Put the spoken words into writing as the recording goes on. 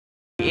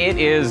It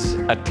is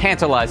a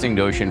tantalizing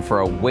notion for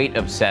a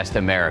weight-obsessed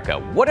America.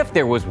 What if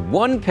there was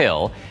one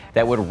pill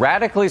that would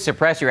radically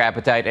suppress your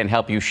appetite and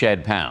help you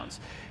shed pounds?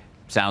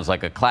 Sounds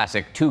like a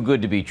classic too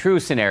good to be true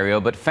scenario,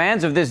 but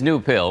fans of this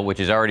new pill, which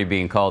is already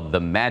being called the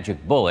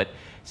magic bullet,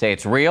 say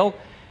it's real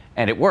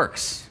and it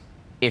works.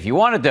 If you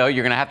want it, though,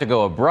 you're going to have to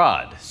go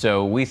abroad.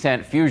 So we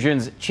sent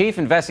Fusion's chief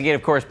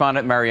investigative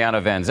correspondent, Mariana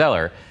Van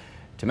Zeller,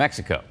 to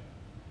Mexico.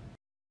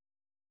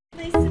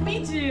 Nice to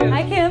meet you.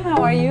 Hi, Kim.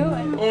 How are you?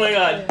 Oh, my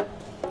God.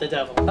 The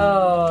devil.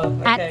 Oh,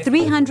 okay. At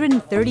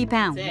 330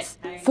 pounds,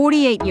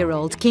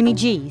 48-year-old Kimmy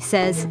G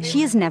says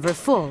she is never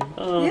full.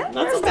 Yeah,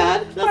 not so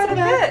bad. Not so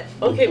bad.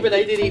 Okay, but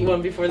I did eat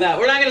one before that.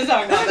 We're not going to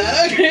talk about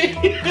that,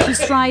 okay?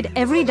 She's tried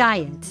every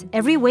diet,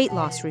 every weight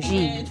loss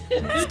regime.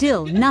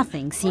 Still,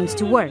 nothing seems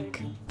to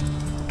work.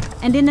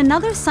 And in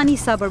another sunny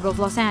suburb of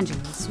Los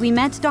Angeles, we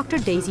met Dr.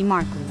 Daisy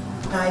Markley.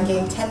 I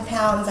gained 10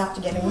 pounds after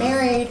getting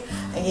married.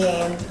 I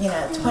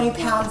gained, 20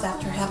 pounds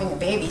after having a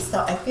baby.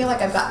 So I feel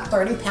like I've got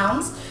 30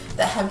 pounds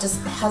that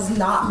has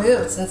not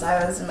moved since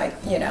I was in my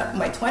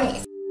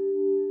 20s.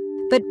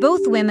 But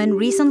both women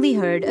recently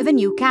heard of a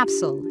new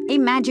capsule, a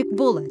magic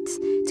bullet,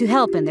 to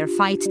help in their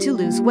fight to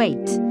lose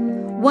weight.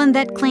 One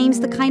that claims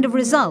the kind of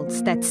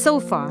results that so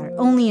far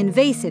only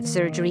invasive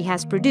surgery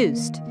has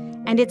produced.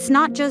 And it's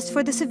not just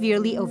for the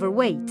severely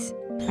overweight.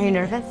 Are you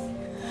nervous?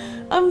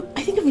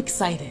 I think I'm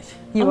excited.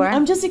 You are?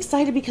 I'm just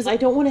excited because I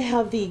don't want to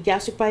have the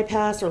gastric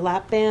bypass or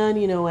lap band.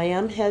 I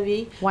am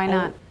heavy. Why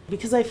not?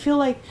 Because I feel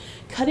like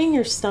cutting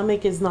your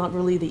stomach is not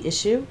really the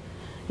issue.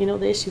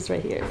 The issue's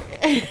right here.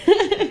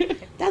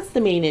 That's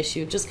the main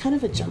issue, just kind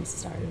of a jump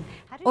start.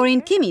 Or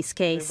in Kimmy's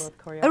case,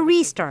 a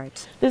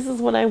restart. This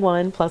is what I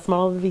won, Plus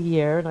Model of the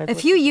Year. A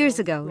few years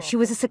ago, she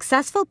was a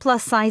successful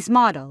plus-size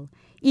model,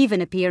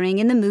 even appearing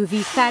in the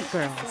movie Fat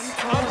Girls.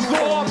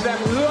 Absorb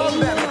them, love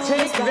them,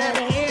 take them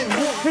in.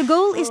 Her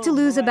goal is to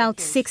lose about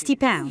 60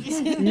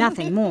 pounds,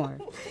 nothing more.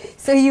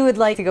 So you would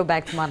like to go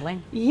back to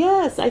modeling?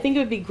 Yes, I think it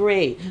would be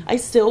great. I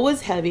still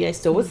was heavy, I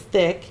still was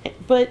thick,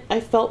 but I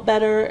felt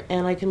better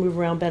and I can move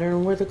around better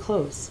and wear the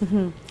clothes.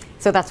 Mm-hmm.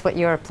 So that's what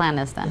your plan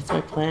is then? That's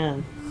my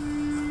plan.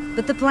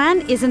 But the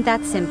plan isn't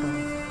that simple.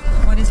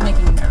 What is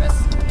making you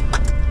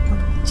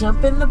nervous?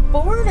 Jumping the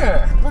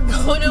border. We're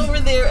going over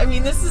there.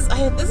 This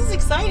is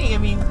exciting.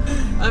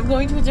 I'm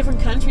going to a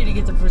different country to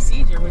get the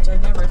procedure, which I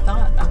never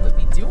thought I would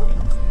be doing.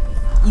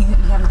 You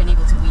haven't been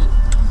able to eat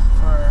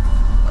for,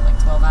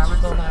 12 hours?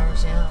 12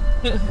 hours, yeah.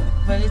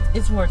 But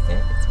it's worth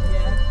it. It's worth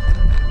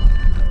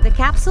it. The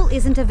capsule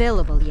isn't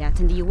available yet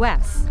in the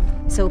U.S.,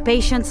 so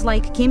patients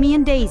like Kimmy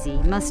and Daisy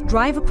must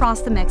drive across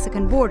the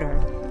Mexican border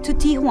to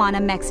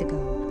Tijuana,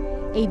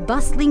 Mexico, a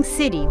bustling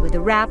city with a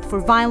rap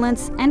for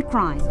violence and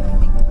crime.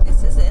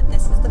 This is it.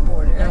 This is the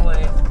border. No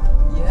way.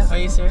 Yep. Are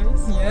you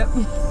serious? Yep.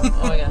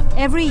 Oh, yeah.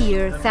 Every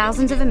year,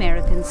 thousands of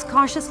Americans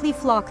cautiously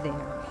flock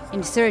there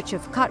in search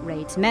of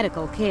cut-rate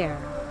medical care.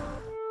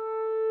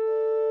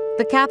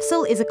 The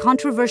capsule is a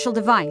controversial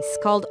device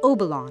called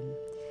Obalon.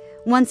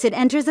 Once it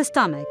enters the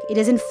stomach, it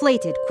is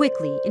inflated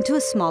quickly into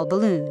a small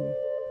balloon.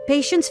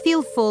 Patients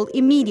feel full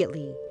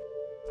immediately.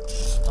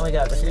 Oh my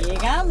God.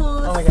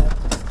 Llegamos. Oh my God.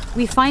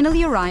 We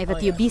finally arrive at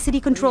the Obesity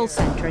Control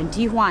Center in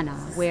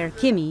Tijuana, where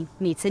Kimmy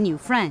meets a new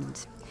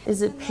friend.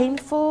 Is it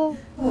painful?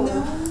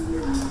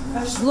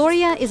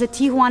 Gloria is a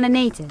Tijuana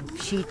native.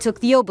 She took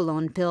the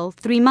Obalon pill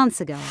 3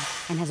 months ago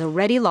and has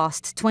already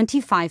lost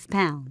 25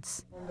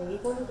 pounds.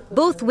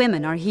 Both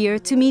women are here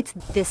to meet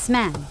this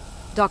man,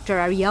 Dr.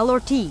 Ariel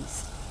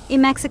Ortiz, a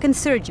Mexican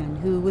surgeon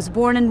who was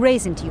born and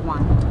raised in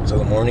Tijuana. So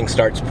the morning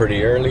starts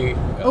pretty early.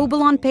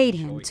 Obalon paid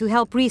him to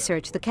help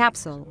research the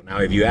capsule. Now,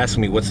 if you ask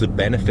me what's the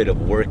benefit of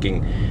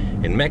working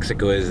in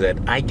Mexico is that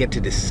I get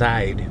to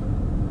decide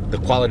the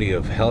quality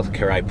of health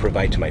care I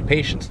provide to my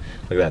patients.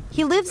 Look at that.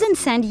 He lives in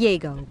San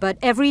Diego, but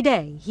every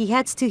day he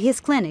heads to his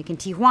clinic in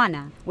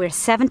Tijuana, where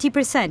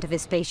 70% of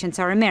his patients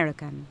are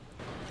American.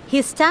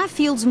 His staff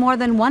fields more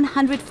than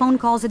 100 phone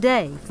calls a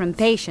day from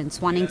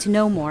patients wanting to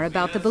know more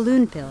about the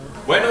balloon pill.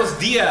 Buenos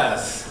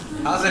dias.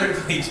 How's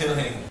everybody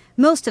doing?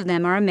 Most of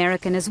them are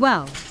American as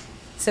well.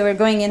 So we're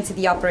going into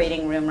the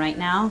operating room right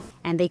now.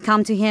 And they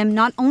come to him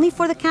not only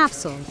for the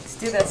capsule, Let's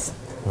do this.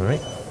 All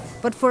right.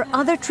 but for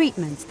other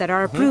treatments that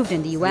are approved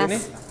in the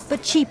U.S.,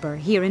 but cheaper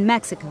here in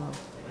Mexico.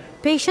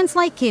 Patients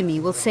like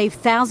Kimmy will save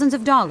thousands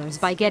of dollars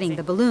by getting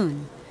the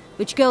balloon,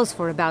 which goes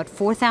for about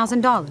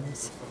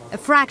 $4,000, a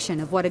fraction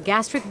of what a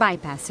gastric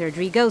bypass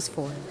surgery goes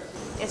for.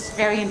 It's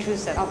very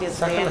intrusive,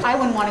 obviously, and I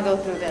wouldn't want to go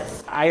through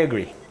this. I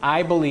agree.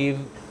 I believe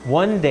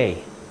one day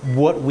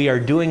what we are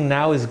doing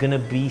now is going to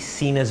be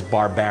seen as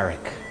barbaric.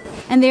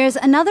 And there's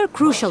another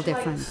crucial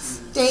difference.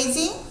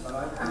 Daisy?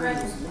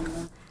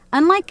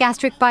 Unlike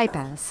gastric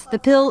bypass, the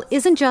pill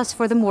isn't just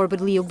for the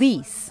morbidly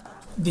obese.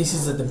 This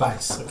is a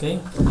device, okay?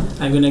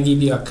 I'm gonna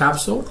give you a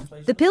capsule.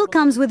 The pill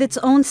comes with its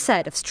own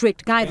set of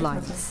strict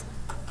guidelines.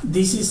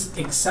 This is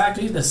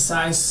exactly the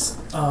size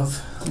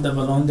of the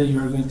balloon that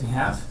you're going to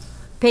have.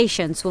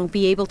 Patients won't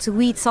be able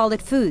to eat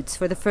solid foods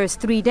for the first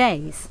 3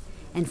 days,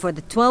 And for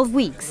the 12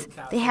 weeks,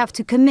 they have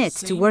to commit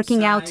to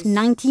working out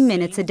 90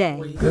 minutes a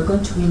day. You're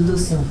going to be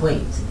losing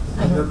weight,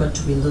 and you're going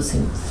to be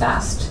losing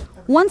fast.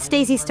 Once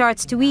Daisy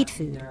starts to eat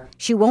food,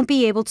 she won't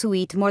be able to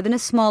eat more than a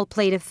small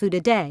plate of food a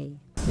day.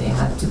 They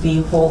have to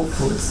be whole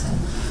foods,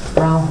 and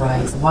brown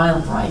rice,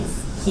 wild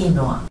rice,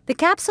 quinoa. The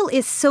capsule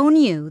is so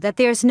new that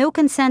there's no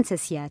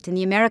consensus yet in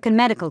the American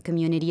medical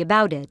community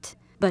about it,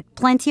 but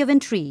plenty of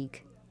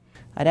intrigue.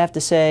 I'd have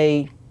to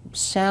say,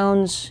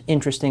 sounds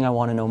interesting, I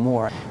want to know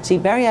more. See,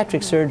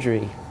 bariatric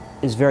surgery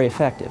is very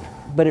effective,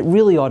 but it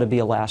really ought to be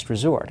a last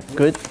resort.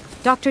 Good?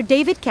 Dr.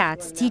 David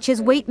Katz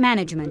teaches weight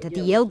management at the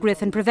Yale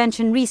Griffin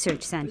Prevention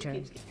Research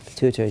Center.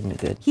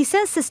 Good. He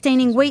says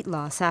sustaining weight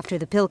loss after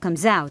the pill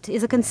comes out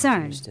is a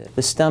concern.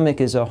 The stomach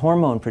is a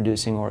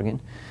hormone-producing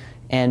organ,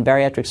 and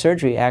bariatric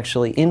surgery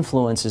actually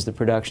influences the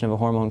production of a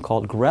hormone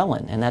called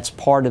ghrelin, and that's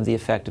part of the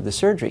effect of the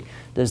surgery.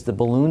 Does the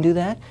balloon do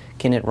that?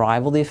 Can it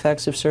rival the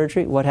effects of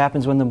surgery? What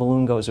happens when the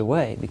balloon goes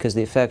away? Because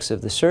the effects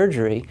of the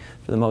surgery,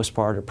 for the most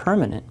part, are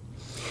permanent.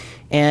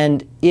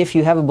 And if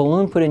you have a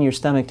balloon put in your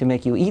stomach to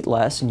make you eat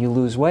less and you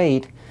lose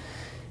weight,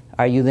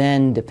 are you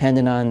then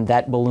dependent on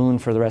that balloon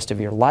for the rest of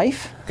your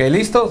life? Okay,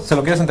 listo. ¿Se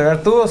lo quieres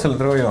entregar tú o se lo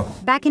entrego yo?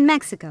 Back in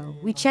Mexico,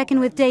 we check in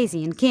with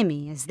Daisy and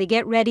Kimmy as they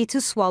get ready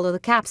to swallow the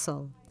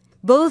capsule.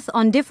 Both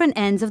on different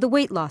ends of the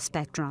weight loss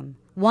spectrum.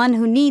 One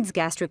who needs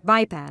gastric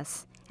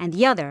bypass, and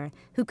the other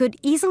who could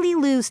easily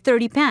lose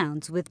 30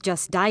 pounds with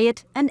just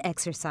diet and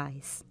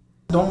exercise.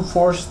 Don't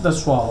force the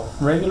swallow.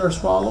 Regular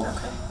swallow,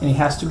 and it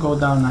has to go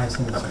down nice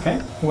and easy,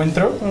 okay? Went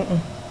through?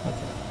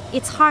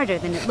 It's harder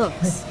than it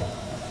looks.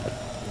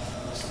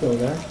 Still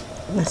there?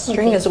 The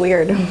string is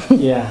weird.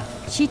 Yeah.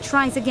 She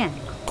tries again.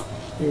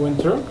 You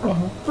went through?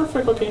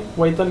 Perfect, okay.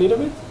 Wait a little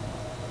bit.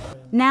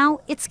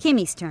 Now it's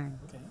Kimmy's turn.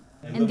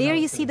 And there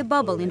you see the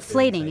bubble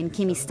inflating in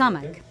Kimmy's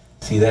stomach.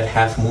 See that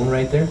half moon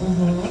right there?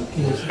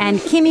 And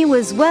Kimmy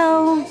was,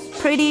 well,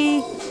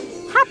 pretty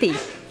happy.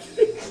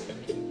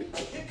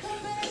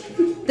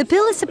 The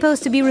pill is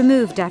supposed to be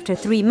removed after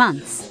 3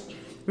 months.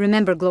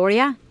 Remember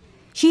Gloria?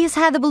 She has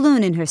had the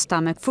balloon in her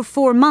stomach for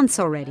 4 months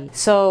already.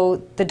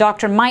 So the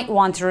doctor might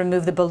want to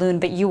remove the balloon,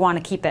 but you want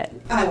to keep it.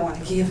 I want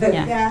to keep it,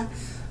 yeah.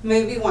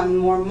 Maybe 1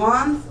 more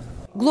month.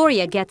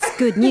 Gloria gets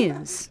good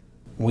news.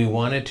 We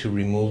wanted to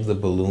remove the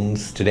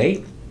balloons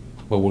today,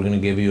 but we're going to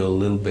give you a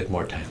little bit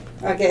more time.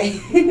 Okay.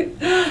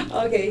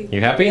 Okay.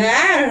 You happy?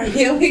 Yeah,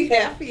 really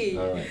happy.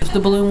 All right. If the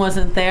balloon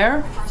wasn't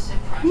there,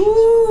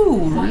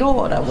 ooh,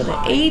 Lord, I would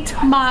have ate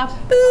my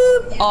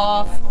boob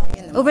off.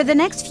 Over the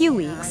next few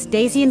weeks,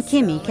 Daisy and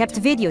Kimmy kept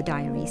video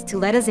diaries to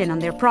let us in on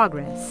their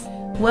progress.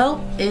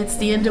 Well, it's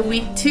the end of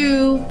week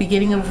 2,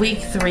 beginning of week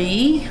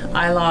 3.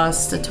 I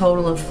lost a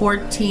total of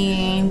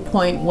 14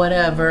 point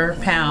whatever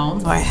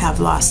pounds. I have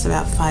lost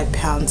about 5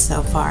 pounds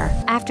so far.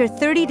 After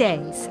 30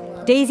 days,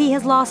 Daisy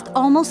has lost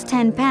almost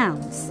 10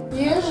 pounds.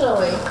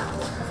 Usually,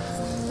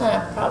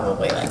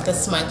 probably like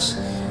this much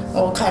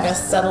will kind of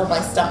settle my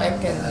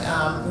stomach and,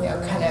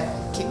 kind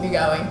of keep me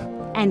going.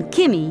 And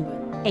Kimmy,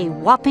 a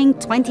whopping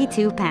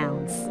 22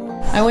 pounds.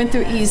 I went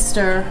through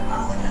Easter.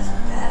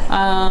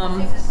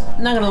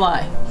 Not gonna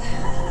lie,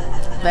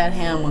 that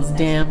ham was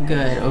damn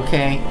good,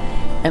 okay?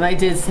 And I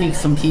did sneak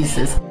some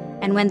pieces.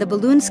 And when the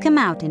balloons come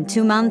out in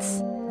 2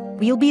 months,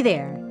 we'll be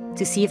there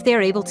to see if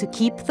they're able to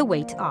keep the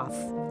weight off.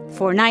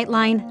 For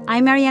Nightline,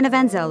 I'm Mariana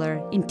Van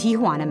Zeller in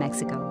Tijuana,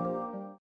 Mexico.